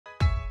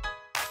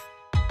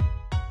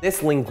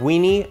This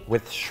linguine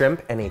with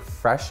shrimp and a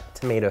fresh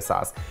tomato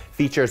sauce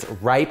features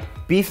ripe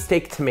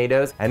beefsteak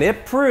tomatoes, and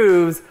it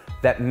proves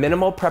that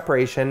minimal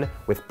preparation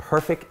with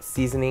perfect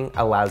seasoning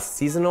allows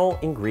seasonal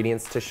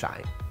ingredients to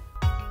shine.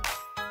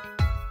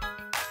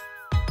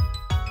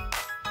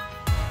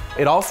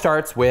 It all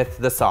starts with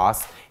the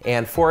sauce,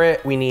 and for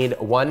it we need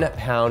 1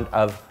 pound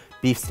of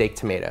beefsteak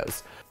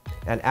tomatoes.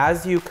 And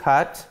as you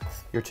cut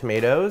your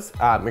tomatoes,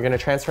 you're gonna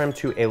transfer them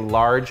to a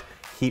large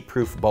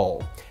heat-proof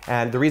bowl.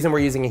 And the reason we're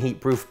using a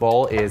heat-proof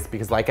bowl is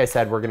because, like I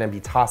said, we're gonna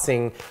be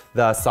tossing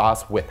the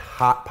sauce with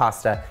hot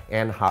pasta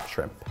and hot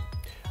shrimp.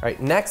 All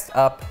right, next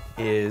up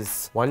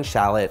is 1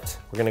 shallot.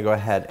 We're gonna go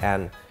ahead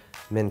and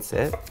mince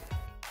it.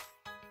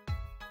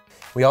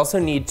 We also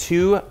need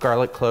 2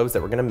 garlic cloves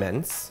that we're gonna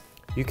mince.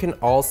 You can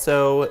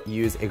also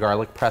use a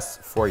garlic press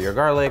for your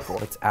garlic.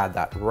 Let's add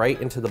that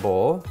right into the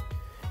bowl.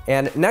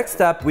 And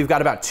next up, we've got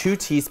about 2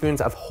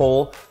 teaspoons of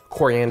whole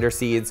coriander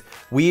seeds.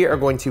 We are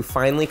going to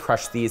finely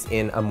crush these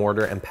in a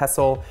mortar and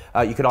pestle.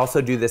 You could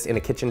also do this in a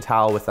kitchen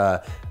towel with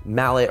a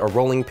mallet or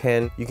rolling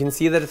pin. You can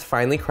see that it's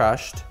finely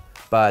crushed,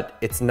 but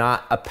it's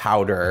not a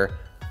powder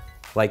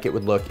like it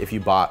would look if you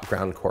bought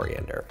ground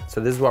coriander.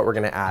 So this is what we're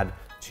gonna add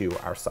to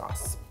our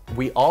sauce.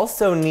 We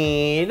also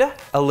need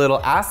a little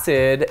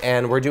acid,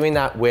 and we're doing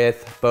that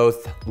with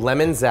both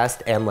lemon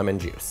zest and lemon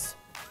juice.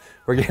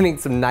 We're getting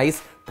some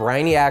nice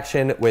briny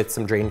action with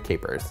some drained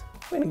capers.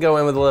 I'm gonna go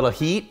in with a little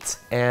heat,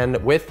 and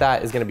with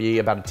that is gonna be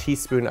about a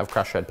teaspoon of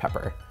crushed red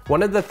pepper.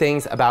 One of the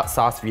things about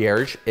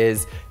SauceVierge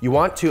is you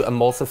want to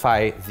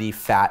emulsify the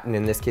fat, and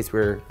in this case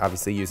we're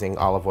obviously using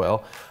olive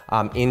oil,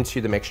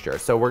 into the mixture.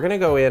 So we're gonna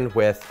go in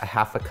with a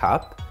 1/2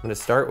 cup. I'm gonna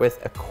start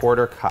with a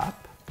 1/4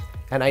 cup.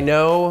 And I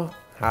know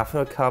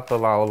 1/2 cup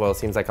of olive oil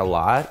seems like a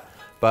lot,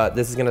 but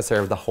this is gonna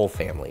serve the whole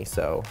family.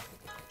 So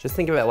just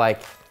think of it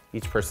like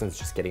each person's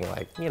just getting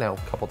like, you know,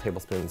 a couple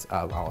tablespoons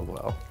of olive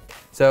oil.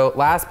 So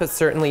last but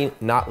certainly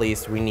not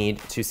least, we need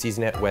to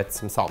season it with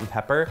some salt and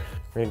pepper.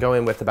 We're gonna go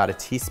in with about a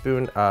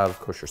teaspoon of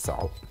kosher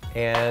salt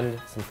and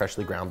some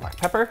freshly ground black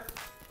pepper.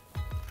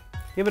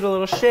 Give it a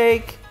little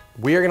shake.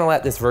 We are gonna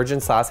let this virgin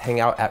sauce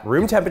hang out at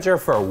room temperature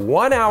for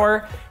 1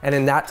 hour, and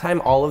in that time,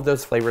 all of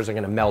those flavors are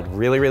gonna meld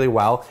really, really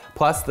well.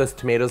 Plus, those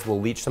tomatoes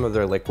will leach some of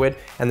their liquid,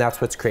 and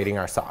that's what's creating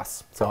our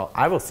sauce. So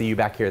I will see you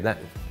back here then.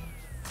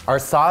 Our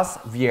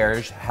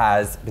SauceVierge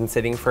has been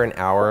sitting for an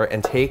hour,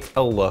 and take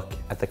a look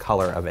at the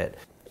color of it.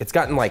 It's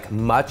gotten like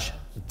much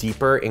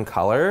deeper in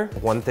color.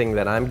 One thing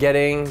that I'm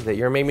getting that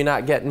you're maybe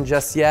not getting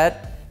just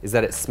yet is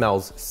that it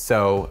smells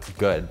so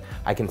good.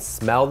 I can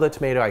smell the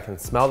tomato, I can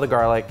smell the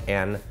garlic,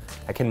 and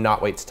I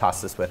cannot wait to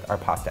toss this with our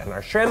pasta and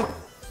our shrimp.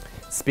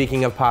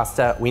 Speaking of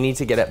pasta, we need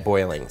to get it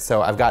boiling.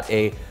 So I've got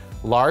a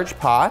large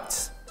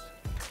pot,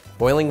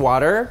 boiling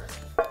water,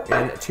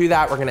 and to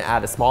that we're gonna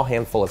add a small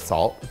handful of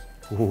salt.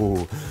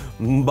 Ooh,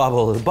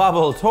 bubble,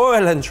 bubble,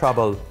 toil and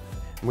trouble.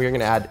 And we're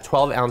gonna add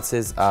 12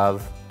 ounces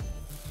of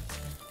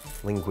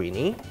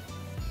linguine.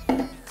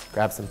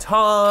 Grab some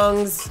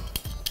tongs,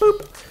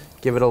 boop.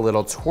 Give it a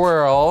little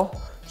twirl.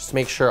 Just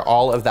make sure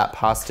all of that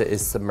pasta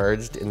is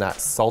submerged in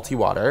that salty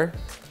water.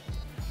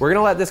 We're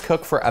gonna let this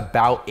cook for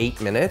about 8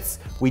 minutes.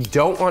 We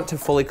don't want to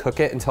fully cook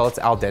it until it's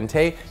al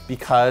dente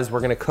because we're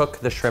gonna cook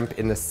the shrimp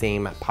in the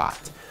same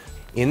pot.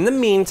 In the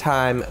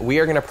meantime, we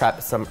are gonna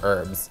prep some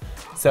herbs.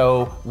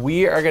 So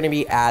we are gonna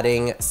be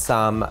adding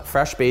some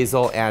fresh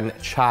basil and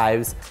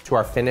chives to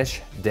our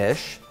finished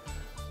dish.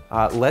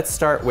 Let's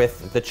start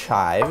with the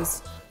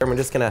chives. We're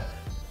just gonna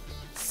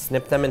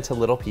snip them into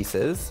little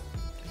pieces.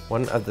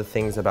 One of the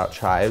things about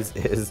chives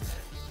is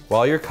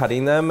while you're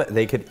cutting them,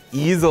 they could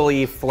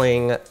easily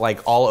fling like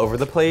all over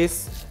the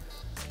place.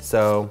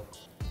 So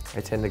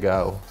I tend to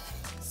go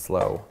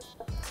slow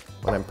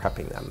when I'm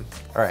prepping them.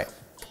 All right,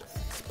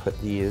 let's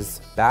put these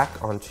back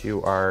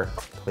onto our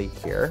plate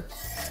here.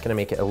 It's gonna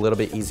make it a little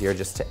bit easier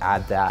just to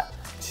add that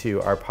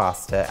to our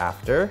pasta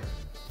after.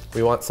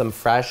 We want some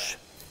fresh,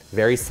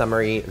 very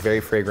summery, very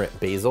fragrant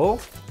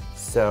basil.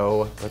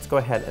 So let's go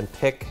ahead and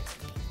pick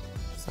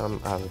some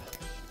of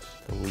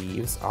the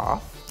leaves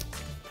off.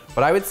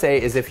 What I would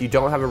say is if you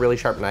don't have a really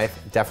sharp knife,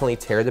 definitely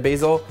tear the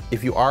basil.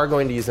 If you are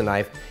going to use a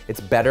knife, it's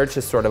better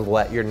to sort of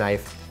let your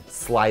knife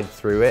slide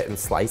through it and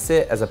slice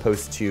it as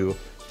opposed to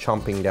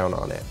chomping down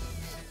on it.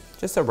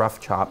 Just a rough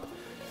chop.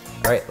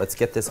 All right, let's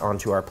get this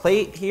onto our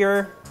plate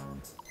here.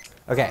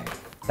 Okay,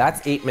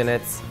 that's 8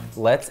 minutes.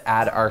 Let's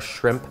add our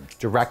shrimp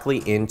directly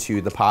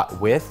into the pot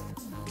with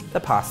the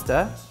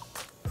pasta.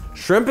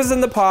 Shrimp is in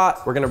the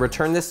pot. We're gonna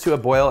return this to a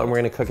boil and we're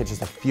gonna cook it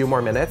just a few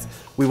more minutes.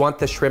 We want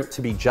the shrimp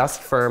to be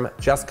just firm,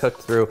 just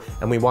cooked through,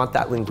 and we want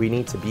that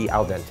linguine to be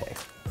al dente.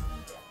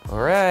 All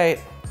right,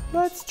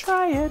 let's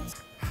try it.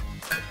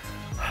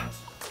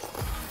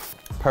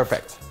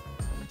 Perfect.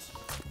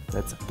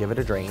 Let's give it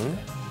a drain.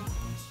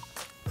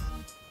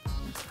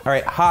 All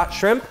right, hot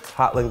shrimp,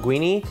 hot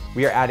linguine.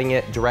 We are adding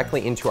it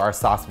directly into our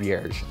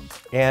SauceVierge.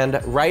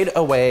 And right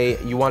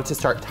away, you want to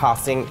start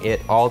tossing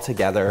it all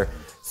together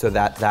so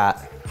that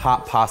that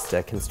hot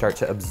pasta can start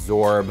to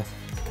absorb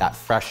that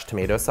fresh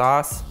tomato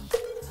sauce.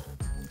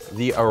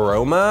 The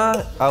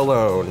aroma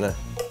alone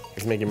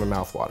is making my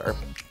mouth water.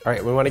 All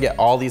right, we wanna get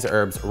all these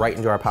herbs right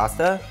into our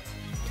pasta.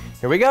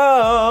 Here we go.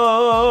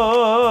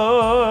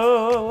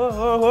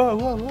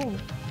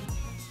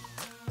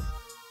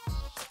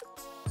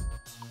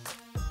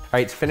 All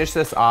right, to finish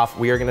this off,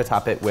 we are gonna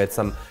top it with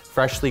some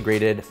freshly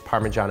grated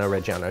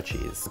Parmigiano-Reggiano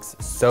cheese. It's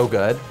so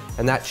good.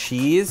 And that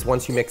cheese,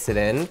 once you mix it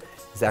in,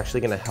 is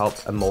actually gonna help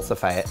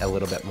emulsify it a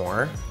little bit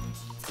more.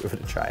 Let's give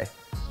it a try.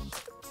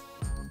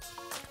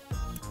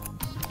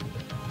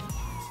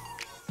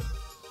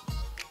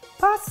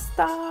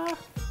 Pasta.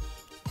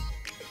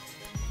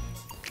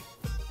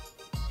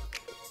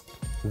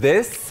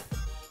 This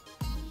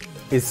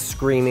is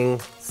screaming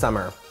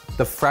summer.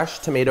 The fresh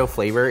tomato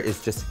flavor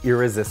is just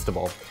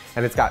irresistible.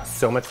 And it's got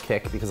so much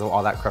kick because of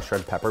all that crushed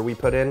red pepper we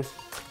put in.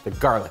 The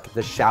garlic,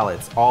 the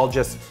shallots, all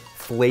just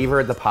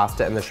flavored the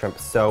pasta and the shrimp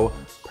so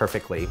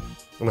perfectly.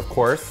 And of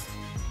course,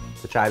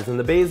 the chives and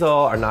the basil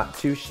are not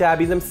too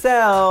shabby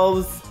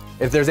themselves.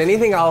 If there's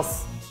anything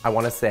else I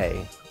wanna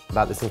say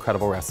about this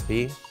incredible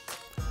recipe,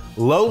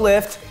 low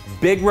lift,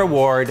 big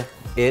reward,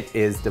 it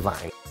is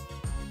divine.